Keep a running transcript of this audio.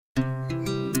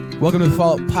Welcome to the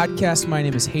Fall Up Podcast. My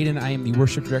name is Hayden. I am the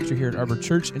worship director here at Arbor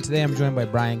Church, and today I'm joined by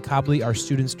Brian Cobley, our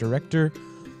students director,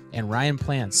 and Ryan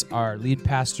Plants, our lead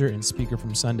pastor and speaker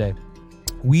from Sunday.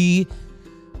 We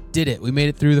did it. We made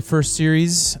it through the first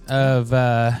series of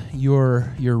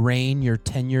your reign, your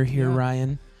tenure here,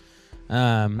 Ryan.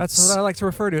 That's what I like to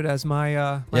refer to it as,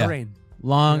 my reign.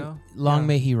 Long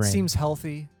may he reign. Seems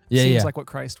healthy. Seems like what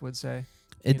Christ would say.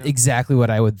 Exactly what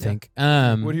I would think. What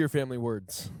are your family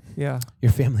words? Yeah.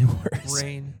 Your family words.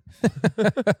 Reign.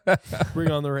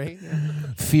 Bring on the rain.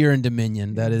 Fear and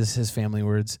dominion. That is his family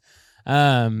words.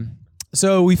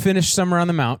 So we finished Summer on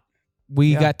the Mount.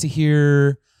 We got to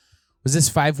hear, was this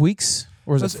 5 weeks?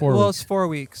 Or was it 4 weeks? Well, it's 4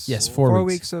 weeks. Yes, 4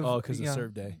 weeks. of because of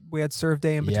serve day. We had serve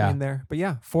day in between there. But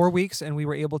 4 weeks, and we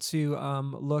were able to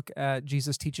look at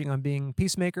Jesus' teaching on being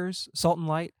peacemakers, salt and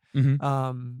light,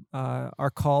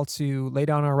 our call to lay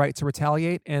down our right to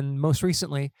retaliate, and most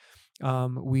recently,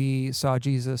 we saw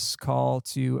Jesus' call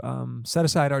to set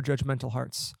aside our judgmental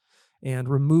hearts and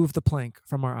remove the plank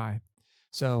from our eye.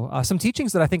 So some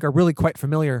teachings that I think are really quite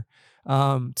familiar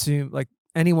to like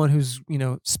anyone who's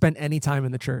spent any time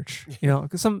in the church.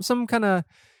 Some kind of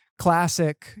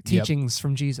classic teachings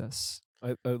from Jesus.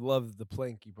 I love the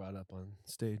plank you brought up on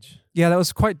stage. Yeah, that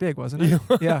was quite big, wasn't it?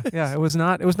 yeah. It was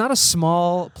not a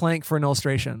small plank for an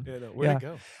illustration. Yeah, no, where'd it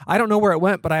go? I don't know where it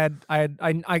went, but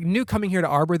I knew coming here to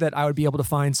Arbor that I would be able to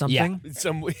find something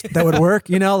that would work.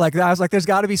 Like I was like, there's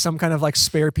got to be some kind of like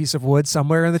spare piece of wood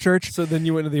somewhere in the church. So then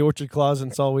you went to the orchard closet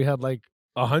and saw we had like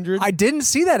 100. I didn't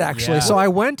see that actually. Yeah. So I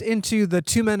went into the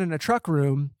 2 men in a truck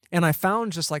room and I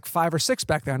found just like 5 or 6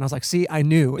 back there, and I was like, see, I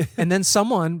knew. And then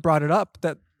someone brought it up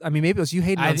that. I mean, maybe it was you,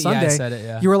 Hayden, on Sunday. I said it,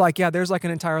 yeah. You were like, there's like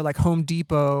an entire like Home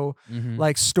Depot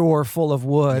like store full of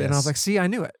wood. Yes. And I was like, see, I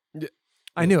knew it.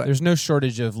 I knew it. There's no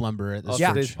shortage of lumber at this church.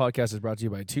 Today's podcast is brought to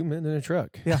you by 2 men in a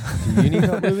truck. Yeah. Do you need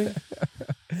help moving?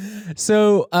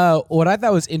 So what I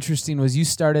thought was interesting was you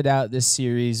started out this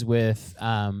series with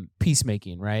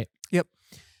peacemaking, right? Yep.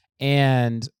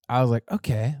 And I was like,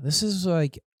 okay, this is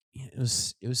like, it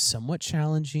was somewhat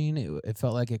challenging. It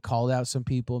felt like it called out some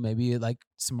people. Maybe like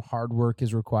some hard work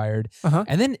is required.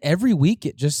 And then every week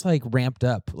it just like ramped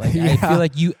up. Like I feel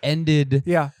like you ended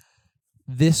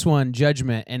this one,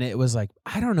 Judgment, and it was like,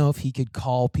 I don't know if he could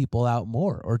call people out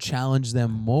more or challenge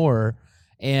them more.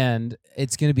 And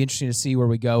it's going to be interesting to see where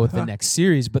we go with the next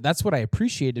series. But that's what I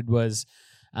appreciated was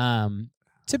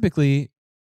typically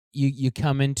you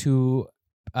come into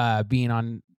being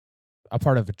on a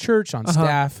part of a church on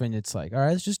staff, and it's like, all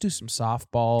right, let's just do some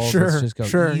softballs. Let's just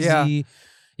go easy.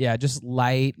 Yeah, just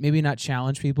light, maybe not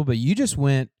challenge people, but you just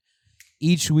went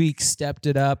each week, stepped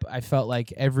it up. I felt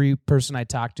like every person I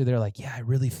talked to, they're like, yeah, I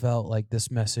really felt like this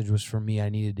message was for me. I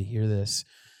needed to hear this.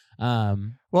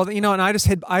 And I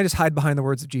just hide behind the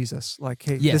words of Jesus. Like,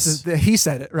 hey, he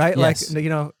said it, right? Yes. Like,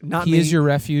 not he me. is your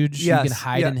refuge. Yes. You can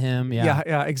hide in him.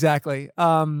 Yeah, exactly.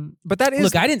 But that is,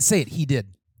 look, I didn't say it. He did.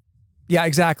 Yeah,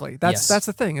 exactly. That's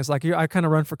the thing. Is like I kind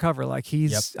of run for cover. Like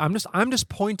I'm just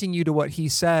pointing you to what he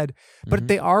said, but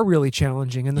they are really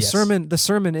challenging. And the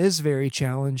sermon is very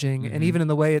challenging, and even in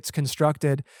the way it's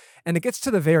constructed, and it gets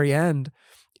to the very end,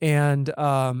 and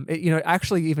it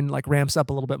actually even like ramps up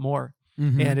a little bit more.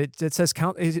 And it says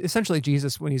essentially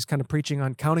Jesus when he's kind of preaching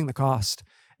on counting the cost.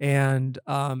 And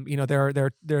there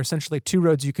are essentially 2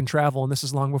 roads you can travel, and this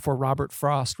is long before Robert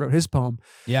Frost wrote his poem.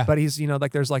 Yeah. But he's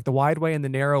like there's like the wide way and the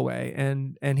narrow way,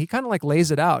 and he kind of like lays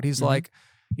it out. He's like,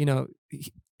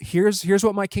 here's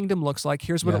what my kingdom looks like.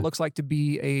 Here's what it looks like to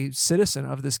be a citizen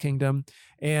of this kingdom,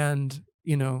 and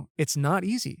it's not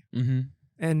easy.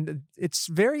 And it's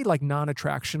very like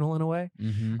non-attractional in a way,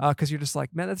 because you're just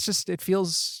like, man, it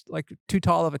feels like too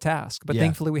tall of a task. But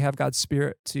thankfully, we have God's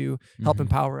Spirit to help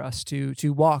empower us to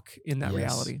walk in that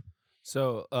reality.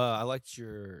 So I liked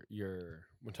your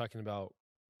when talking about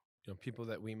people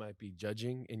that we might be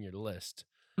judging in your list.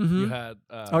 You had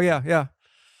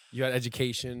you had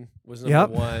education was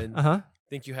number 1. I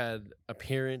think you had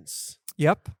appearance.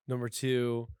 Yep. Number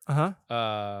 2.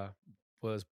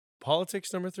 Was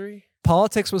politics number 3?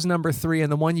 Politics was number 3,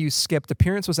 and the one you skipped,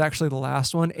 appearance, was actually the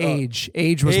last one. Age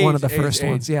was one of the first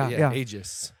ones. Yeah.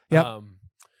 Ages.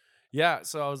 Yep.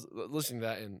 So I was listening to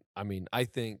that, and I mean, I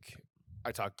think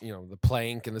I talked, the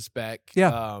plank and the spec.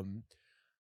 Yeah.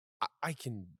 I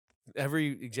can,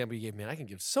 every example you gave me, I can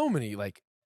give so many like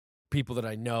people that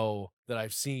I know that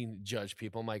I've seen judge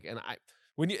people. I'm like, and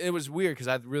it was weird because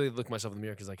I really looked myself in the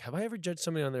mirror because like, have I ever judged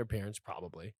somebody on their appearance?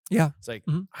 Probably. Yeah. It's like,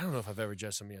 I don't know if I've ever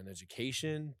judged somebody on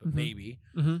education, but maybe.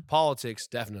 Politics,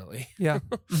 definitely. Yeah.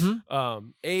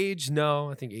 Age,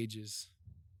 no. I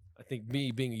think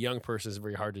me being a young person is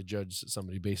very hard to judge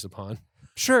somebody based upon.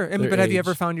 Sure. I mean, but have you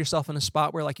ever found yourself in a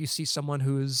spot where like you see someone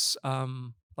who's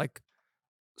like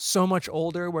so much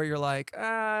older where you're like,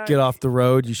 get off the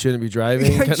road, you shouldn't be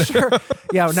driving. Yeah, sure.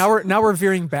 Yeah, now we're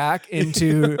veering back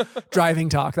into driving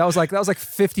talk. That was like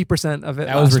 50% of it.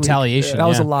 That was retaliation. That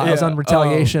was a lot. That was on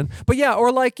retaliation. But yeah,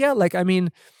 or like I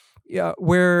mean, yeah,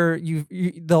 where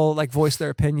they'll like voice their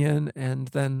opinion and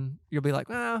then you'll be like,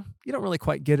 you don't really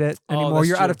quite get it anymore.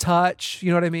 You're out of touch. You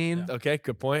know what I mean? Yeah. Okay,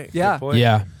 good point. Yeah. Good point.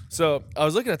 Yeah. So I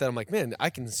was looking at that. I'm like, man, I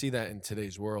can see that in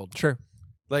today's world. Sure.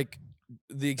 Like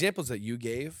the examples that you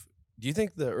gave, do you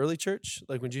think the early church,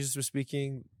 like when Jesus was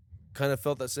speaking, kind of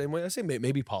felt that same way? I say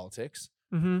maybe politics,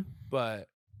 but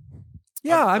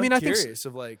yeah, I'm curious curious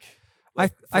of like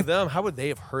for them, how would they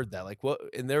have heard that? Like, what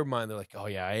in their mind, they're like, oh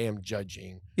yeah, I am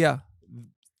judging. Yeah,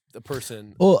 the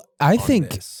person. Well, I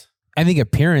think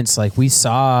appearance, like we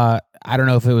saw. I don't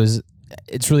know if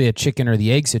it's really a chicken or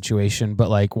the egg situation, but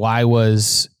like, why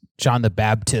was John the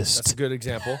Baptist? That's a good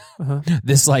example.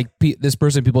 This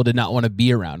person people did not want to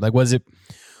be around. Like,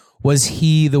 was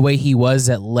he the way he was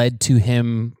that led to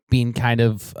him being kind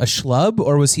of a schlub,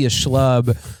 or was he a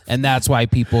schlub and that's why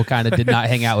people kind of did not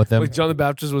hang out with him? Like John the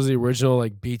Baptist was the original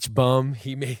like beach bum.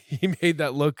 He made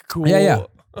that look cool. Yeah.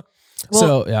 Well,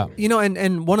 so yeah,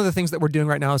 and one of the things that we're doing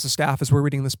right now as a staff is we're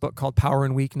reading this book called Power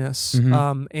and Weakness. And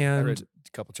I read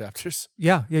a couple chapters.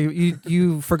 Yeah.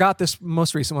 You forgot this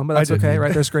most recent one, but that's okay,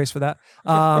 right? There's grace for that.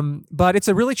 But it's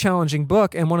a really challenging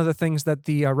book, and one of the things that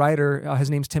the writer, his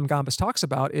name's Tim Gambas, talks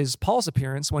about is Paul's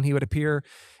appearance when he would appear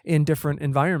in different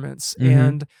environments,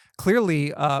 and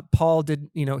clearly Paul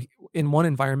did. In one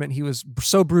environment, he was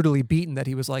so brutally beaten that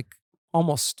he was like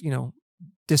almost,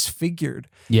 disfigured.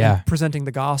 Yeah, presenting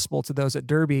the gospel to those at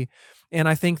Derbe, and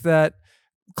I think that.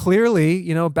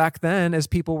 Clearly, back then, as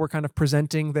people were kind of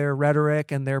presenting their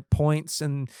rhetoric and their points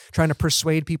and trying to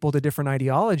persuade people to different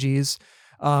ideologies,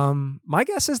 my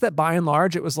guess is that by and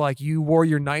large, it was like you wore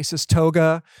your nicest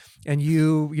toga and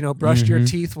you brushed your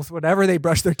teeth with whatever they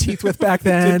brushed their teeth with back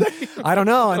then. I don't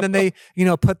know. And then they,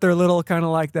 put their little kind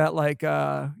of like that, like,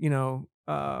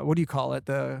 what do you call it?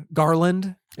 The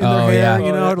garland in their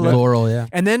hair, laurel, yeah.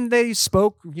 And then they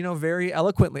spoke, very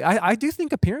eloquently. I do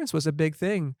think appearance was a big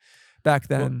thing back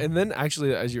then. Well, and then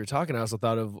actually, as you were talking, I also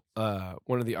thought of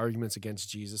one of the arguments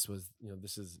against Jesus was,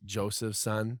 this is Joseph's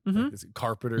son, like this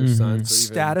carpenter's son.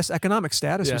 So economic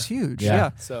status was huge.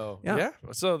 Yeah. So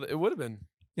so it would have been.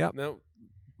 Yeah. No.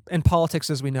 And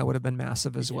politics, as we know, would have been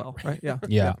massive as well, right? Yeah.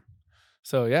 Yeah.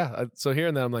 So so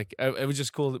hearing that, I'm like, it was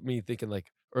just cool to me thinking like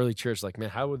early church, like, man,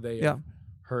 how would they have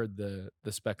heard the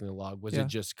speck in the log? Was it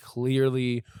just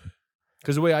clearly?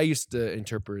 Because the way I used to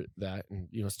interpret that,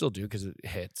 and still do because it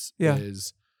hits,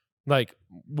 is like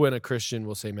when a Christian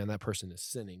will say, "Man, that person is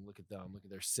sinning. Look at them. Look at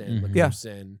their sin. Look at their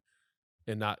sin,"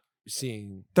 and not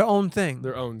seeing their own thing,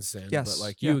 their own sin. Yes. But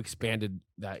like you expanded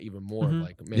that even more,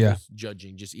 like man,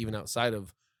 judging just even outside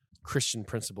of Christian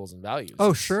principles and values.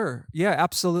 Oh, sure. Yeah,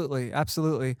 absolutely.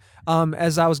 Absolutely.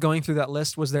 As I was going through that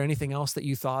list, was there anything else that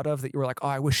you thought of that you were like, oh,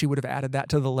 I wish he would have added that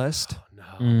to the list? Oh,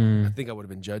 no. I think I would have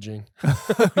been judging.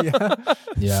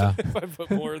 Yeah. If I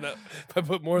put more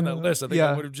in that list, I think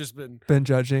I would have just been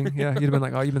judging. Yeah. You'd have been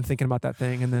like, oh, you've been thinking about that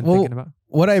thing and then thinking about.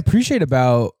 What I appreciate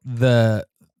about the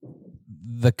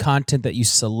content that you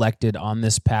selected on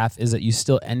this path is that you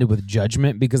still ended with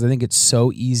judgment, because I think it's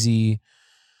so easy,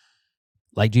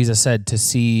 like Jesus said, to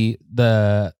see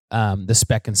the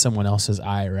speck in someone else's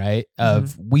eye, right?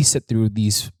 We sit through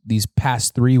these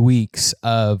past 3 weeks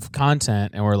of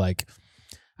content and we're like,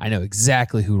 I know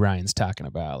exactly who Ryan's talking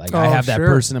about. Like I have that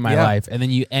person in my life. And then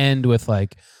you end with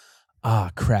like,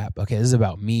 crap. Okay, this is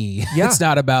about me. Yeah. It's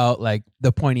not about like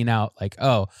the pointing out like,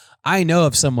 oh, I know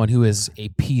of someone who is a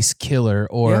peace killer,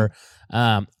 or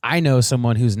I know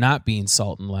someone who's not being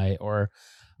salt and light, or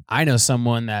I know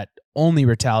someone that only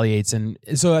retaliates. And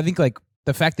so I think like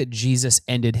the fact that Jesus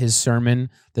ended his sermon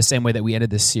the same way that we ended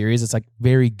this series, it's like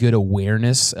very good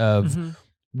awareness of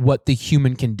what the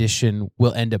human condition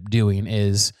will end up doing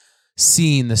is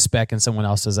seeing the speck in someone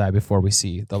else's eye before we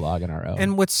see the log in our own.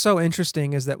 And what's so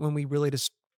interesting is that when we really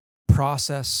just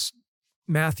process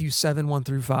Matthew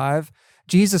 7:1-5,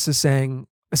 Jesus is saying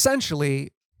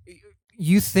essentially,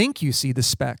 you think you see the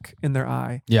speck in their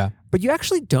eye, but you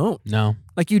actually don't. No.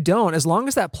 Like you don't. As long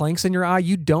as that plank's in your eye,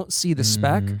 you don't see the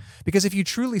speck, because if you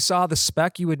truly saw the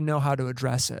speck, you would know how to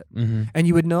address it. And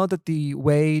you would know that the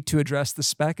way to address the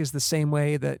speck is the same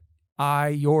way that I,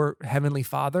 your heavenly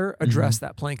Father, address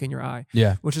that plank in your eye,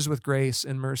 which is with grace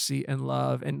and mercy and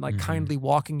love and like kindly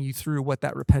walking you through what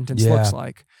that repentance looks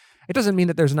like. It doesn't mean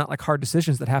that there's not like hard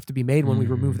decisions that have to be made when we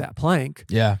remove that plank.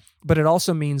 Yeah. But it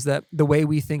also means that the way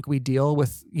we think we deal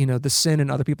with, the sin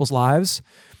in other people's lives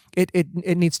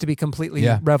it needs to be completely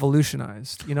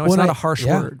revolutionized. You know, it's not a harsh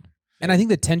word. And I think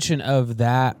the tension of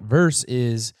that verse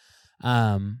is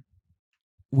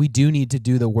we do need to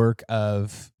do the work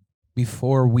of,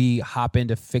 before we hop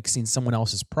into fixing someone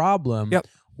else's problem,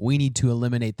 we need to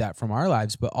eliminate that from our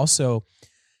lives. But also,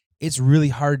 it's really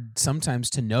hard sometimes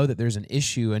to know that there's an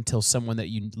issue until someone that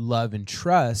you love and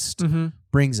trust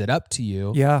brings it up to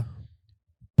you. Yeah.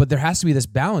 But there has to be this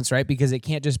balance, right? Because it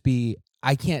can't just be,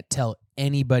 I can't tell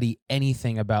anybody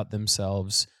anything about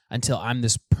themselves until I'm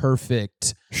this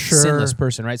perfect, sinless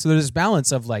person, right? So there's this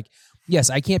balance of like, yes,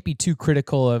 I can't be too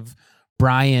critical of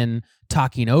Brian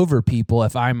talking over people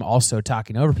if I'm also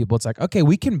talking over people. It's like, okay,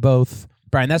 we can both,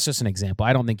 Brian, that's just an example.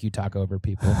 I don't think you talk over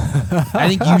people. I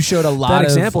think you showed a lot that of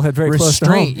example had very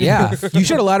restraint. Close to home. Yeah. You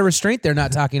showed a lot of restraint there,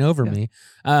 not talking over me.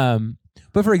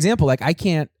 But for example, like I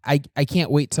can't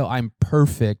wait till I'm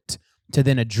perfect to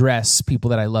then address people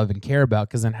that I love and care about,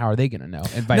 because then how are they going to know?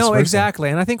 And vice versa. Exactly.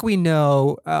 And I think we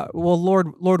know,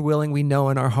 Lord willing, we know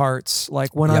in our hearts,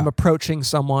 like when I'm approaching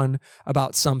someone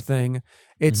about something,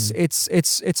 it's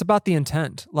about the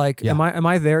intent. Like, am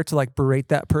I there to like berate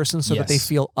that person so that they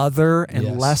feel other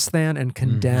and less than and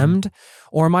condemned?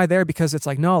 Or am I there because it's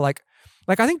like, no, like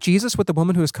I think Jesus with the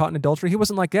woman who was caught in adultery, he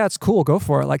wasn't like, yeah, it's cool, go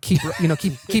for it. Like keep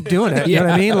doing it. You know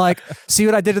what I mean? Like, see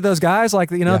what I did to those guys? Like,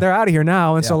 they're out of here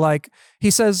now. And so like he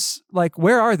says, like,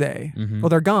 where are they? Well,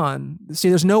 they're gone. See,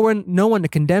 there's no one to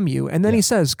condemn you. And then he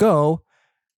says, go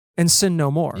and sin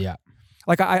no more. Yeah.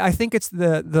 Like I think it's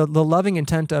the loving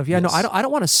intent of, no, I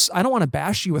don't want to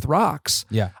bash you with rocks.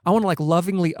 Yeah. I want to like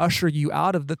lovingly usher you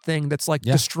out of the thing that's like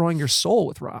destroying your soul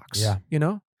with rocks. Yeah. You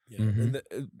know? Yeah. And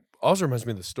it also reminds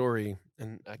me of the story,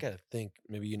 and I gotta think,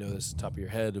 maybe you know this top of your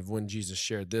head, of when Jesus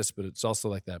shared this, but it's also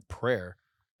like that prayer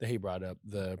that he brought up.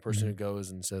 The person who goes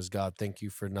and says, God, thank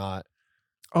you for not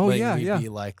letting me be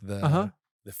like the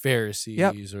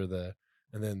Pharisees or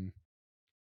and then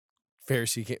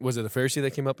Pharisee, was it a Pharisee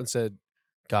that came up and said,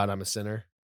 God, I'm a sinner?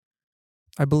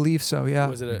 I believe so, yeah.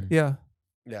 Was it yeah.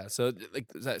 Yeah, so like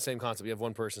that same concept. You have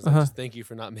one person that's like, just thank you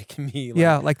for not making me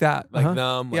like that. Like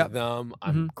them.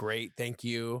 I'm great, thank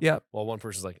you. Yeah. Well, one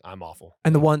person's like, I'm awful.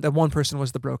 And the one person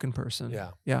was the broken person.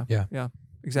 Yeah.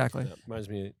 Exactly. Yeah, reminds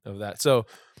me of that. So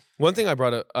one thing I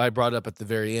brought up at the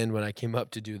very end when I came up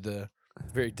to do the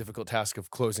very difficult task of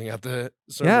closing out the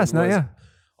sermon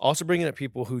also bringing up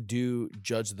people who do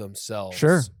judge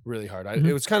themselves really hard.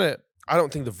 It was kind of, I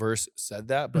don't think the verse said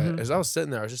that, but as I was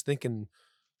sitting there, I was just thinking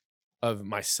of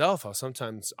myself, how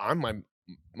sometimes I'm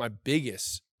my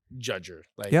biggest judger.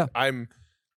 Like I'm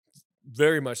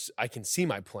very much, I can see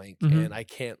my plank and I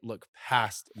can't look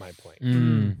past my plank.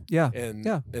 And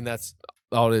that's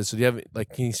all it is. So do you have, like,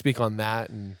 can you speak on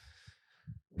that? And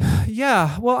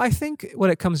well, I think what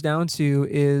it comes down to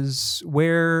is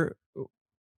where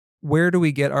do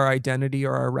we get our identity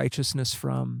or our righteousness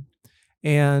from?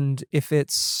 And if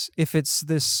it's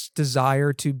this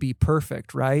desire to be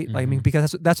perfect, right? Like, I mean,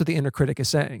 because that's what the inner critic is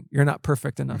saying. You're not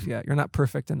perfect enough yet. You're not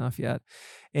perfect enough yet.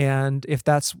 And if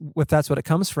that's what it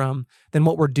comes from, then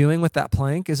what we're doing with that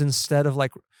plank is, instead of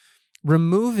like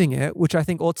removing it, which I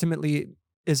think ultimately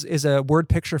is a word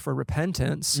picture for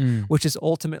repentance, which is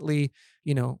ultimately,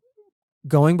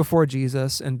 going before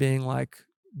Jesus and being like,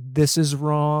 this is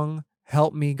wrong,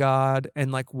 help me, God,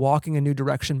 and like walking a new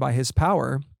direction by his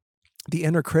power. The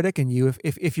inner critic in you,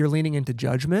 if you're leaning into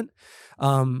judgment,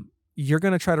 you're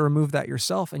going to try to remove that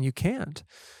yourself, and you can't.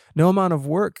 No amount of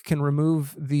work can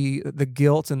remove the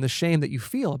guilt and the shame that you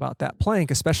feel about that plank,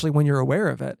 especially when you're aware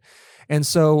of it. And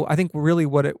so I think really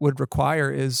what it would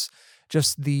require is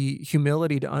just the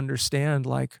humility to understand,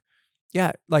 like,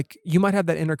 like you might have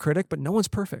that inner critic, but no one's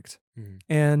perfect.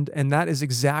 And that is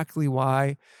exactly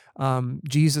why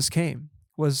Jesus came,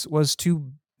 was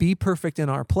to be perfect in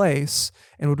our place.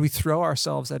 And would we throw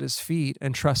ourselves at his feet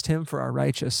and trust him for our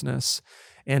righteousness,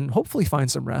 and hopefully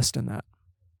find some rest in that.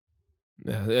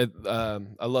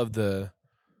 I love the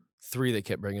three they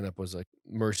kept bringing up, was like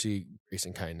mercy, grace,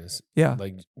 and kindness. Yeah.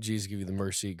 Like Jesus give you the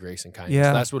mercy, grace, and kindness.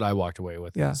 Yeah. That's what I walked away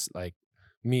with. Yeah. Is like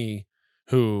me,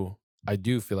 who I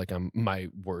do feel like I'm my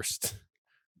worst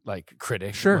like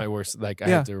critic. Sure. My worst, like I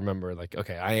have to remember, like,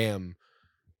 okay, I am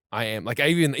like, I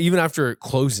even after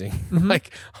closing,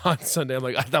 like on Sunday, I'm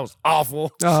like, that was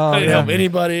awful. I didn't help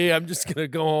anybody. I'm just gonna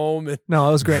go home. And no,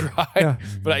 it was great. Yeah.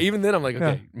 But even then, I'm like,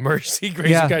 okay, mercy,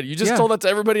 grace, and kindness. You just told that to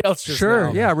everybody else. Just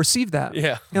now. Yeah, receive that.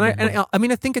 Yeah, and I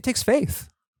mean, I think it takes faith.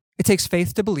 It takes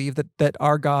faith to believe that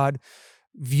our God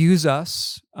views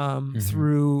us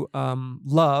through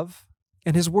love.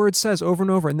 And his word says over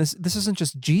and over, and this isn't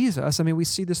just Jesus. I mean, we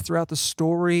see this throughout the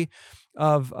story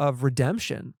of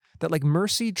redemption, that like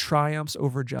mercy triumphs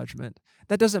over judgment.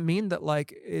 that doesn't mean that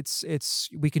like it's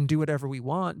we can do whatever we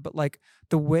want, but like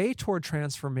the way toward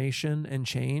transformation and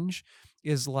change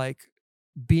is like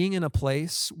being in a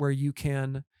place where you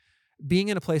can being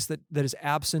in a place that is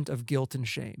absent of guilt and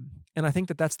shame. And I think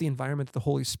that that's the environment that the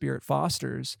Holy Spirit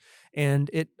fosters, and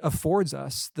it affords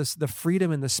us the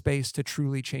freedom and the space to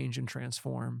truly change and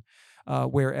transform.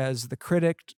 Whereas the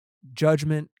critic,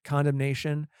 judgment,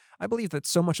 condemnation, I believe that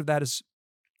so much of that is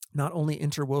not only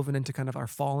interwoven into kind of our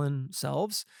fallen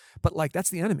selves, but like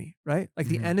that's the enemy, right? Like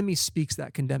the enemy speaks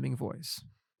that condemning voice.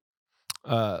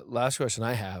 Last question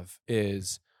I have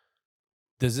is,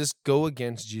 does this go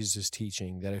against Jesus'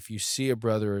 teaching that if you see a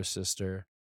brother or sister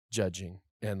judging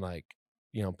and like,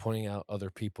 pointing out other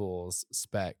people's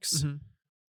specks,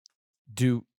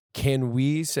 can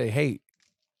we say, hey,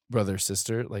 brother,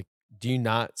 sister, like, do you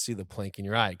not see the plank in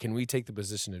your eye? Can we take the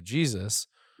position of Jesus,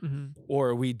 or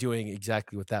are we doing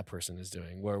exactly what that person is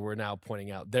doing, where we're now pointing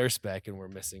out their speck and we're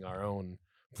missing our own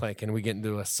plank, and we get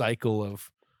into a cycle of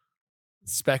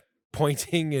speck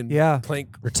pointing and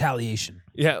plank retaliation?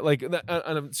 Yeah, like and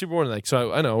I'm super wondering, like,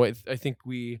 so I know I think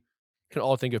we can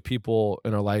all think of people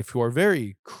in our life who are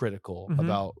very critical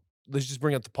about. Let's just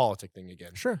bring up the politic thing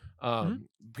again. Sure.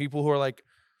 People who are like,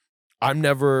 I'm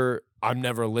never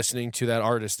listening to that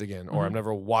artist again, or I'm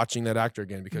never watching that actor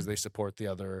again because they support the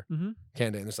other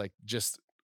candidate. And it's like just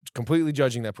completely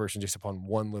judging that person just upon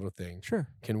one little thing. Sure.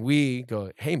 Can we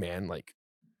go, hey man, like,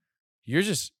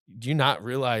 do you not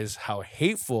realize how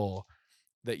hateful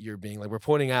that you're being? Like, we're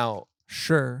pointing out.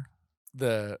 Sure.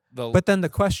 But then the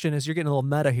question is, you're getting a little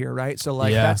meta here, right? So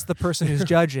like that's the person who's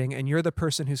judging, and you're the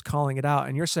person who's calling it out,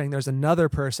 and you're saying there's another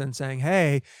person saying,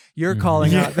 hey, you're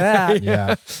calling out that.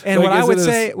 And like,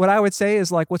 what I would say is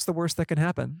like, what's the worst that can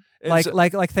happen? Like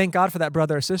thank God for that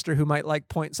brother or sister who might like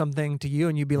point something to you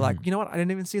and you'd be like, you know what, I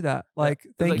didn't even see that. Like,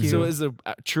 thank you. So is the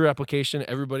true application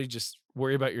everybody just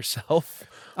worry about yourself?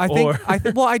 I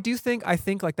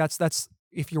think like that's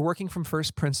if you're working from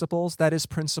first principles, that is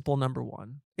principle number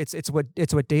one. It's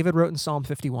what David wrote in Psalm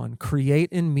 51.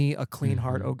 Create in me a clean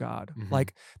heart, O God.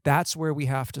 Like that's where we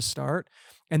have to start.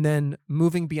 And then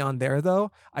moving beyond there,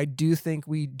 though, I do think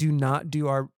we do not do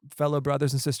our fellow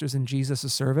brothers and sisters in Jesus a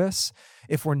service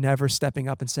if we're never stepping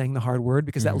up and saying the hard word,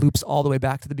 because that loops all the way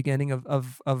back to the beginning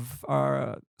of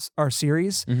our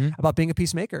series about being a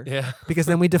peacemaker. Yeah. Because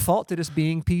then we default to just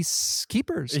being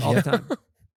peacekeepers all the time.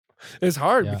 It's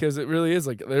hard because it really is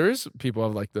like there is people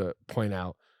I'd like to point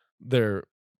out their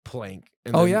plank.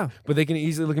 And but they can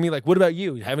easily look at me like, what about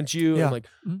you? Haven't you? Yeah. I'm like,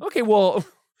 okay, well,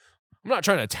 I'm not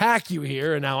trying to attack you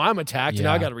here, and now I'm attacked, and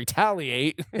now I got to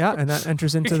retaliate. Yeah, and that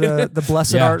enters into the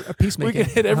blessed art of peacemaking. We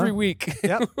get hit every week.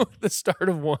 Yep. The start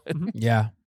of one. Yeah.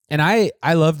 And I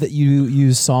love that you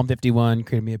use Psalm 51,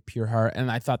 create me a pure heart.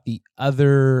 And I thought the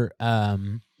other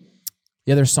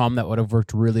psalm that would have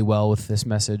worked really well with this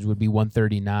message would be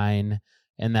 139,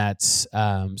 and that's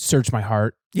search my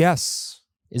heart. Yes.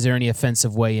 Is there any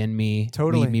offensive way in me?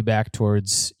 Totally. Lead me back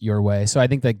towards your way. So I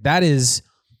think like that is,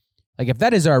 like if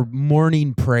that is our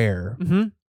morning prayer,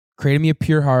 create me a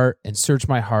pure heart and search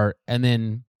my heart, and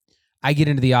then I get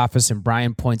into the office and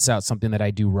Brian points out something that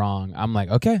I do wrong, I'm like,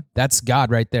 okay, that's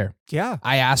God right there. Yeah.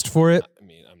 I asked for it. I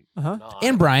mean, I'm not.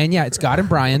 And Brian, it's God and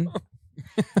Brian.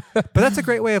 But that's a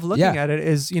great way of looking at it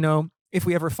is, if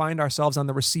we ever find ourselves on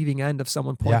the receiving end of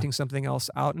someone pointing something else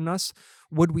out in us,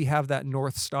 would we have that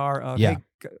North Star of hey,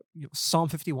 Psalm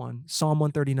 51, Psalm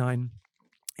 139,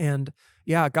 and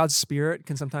God's Spirit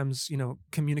can sometimes,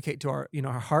 communicate to our,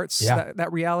 our hearts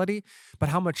that reality. But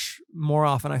how much more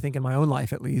often, I think in my own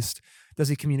life at least, does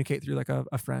he communicate through like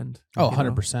a friend? Oh,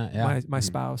 100%. Yeah. My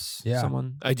spouse,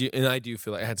 someone. I do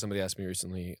feel like I had somebody ask me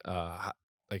recently,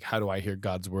 like, how do I hear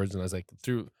God's words? And I was like,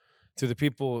 through the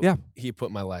people he put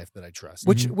in my life that I trust.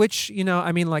 Which,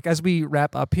 I mean, like as we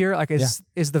wrap up here, like is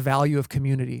the value of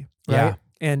community, right? Yeah.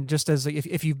 And just as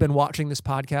if you've been watching this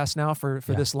podcast now for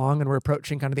this long, and we're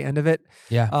approaching kind of the end of it,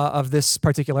 of this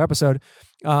particular episode,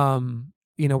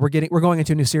 we're going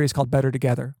into a new series called Better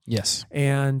Together. Yes.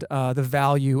 And the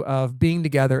value of being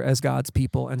together as God's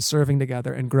people and serving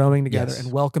together and growing together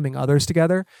and welcoming others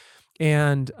together.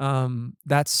 And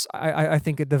that's, I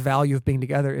think the value of being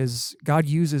together is God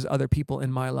uses other people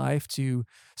in my life to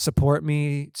support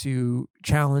me, to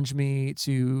challenge me,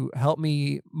 to help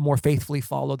me more faithfully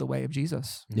follow the way of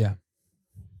Jesus. Yeah.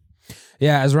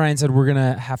 Yeah, as Ryan said, we're going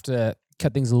to have to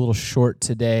cut things a little short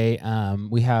today.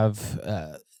 We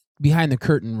have behind the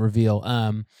curtain reveal.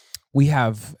 We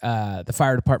have the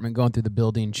fire department going through the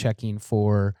building checking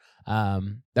for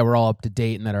that we're all up to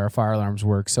date and that our fire alarms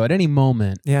work. So at any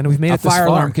moment, and we've made a fire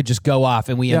alarm could just go off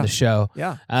and we end the show.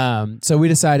 Yeah. So we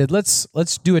decided let's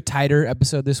do a tighter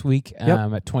episode this week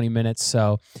at 20 minutes.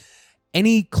 So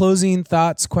any closing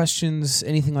thoughts, questions,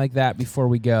 anything like that before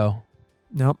we go?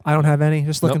 Nope, I don't have any.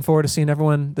 Just looking forward to seeing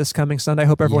everyone this coming Sunday. I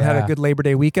hope everyone had a good Labor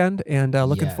Day weekend, and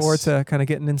looking forward to kind of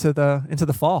getting into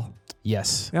the fall.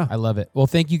 Yes, I love it. Well,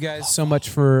 thank you guys so much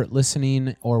for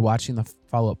listening or watching the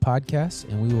follow-up podcast,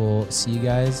 and we will see you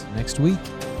guys next week.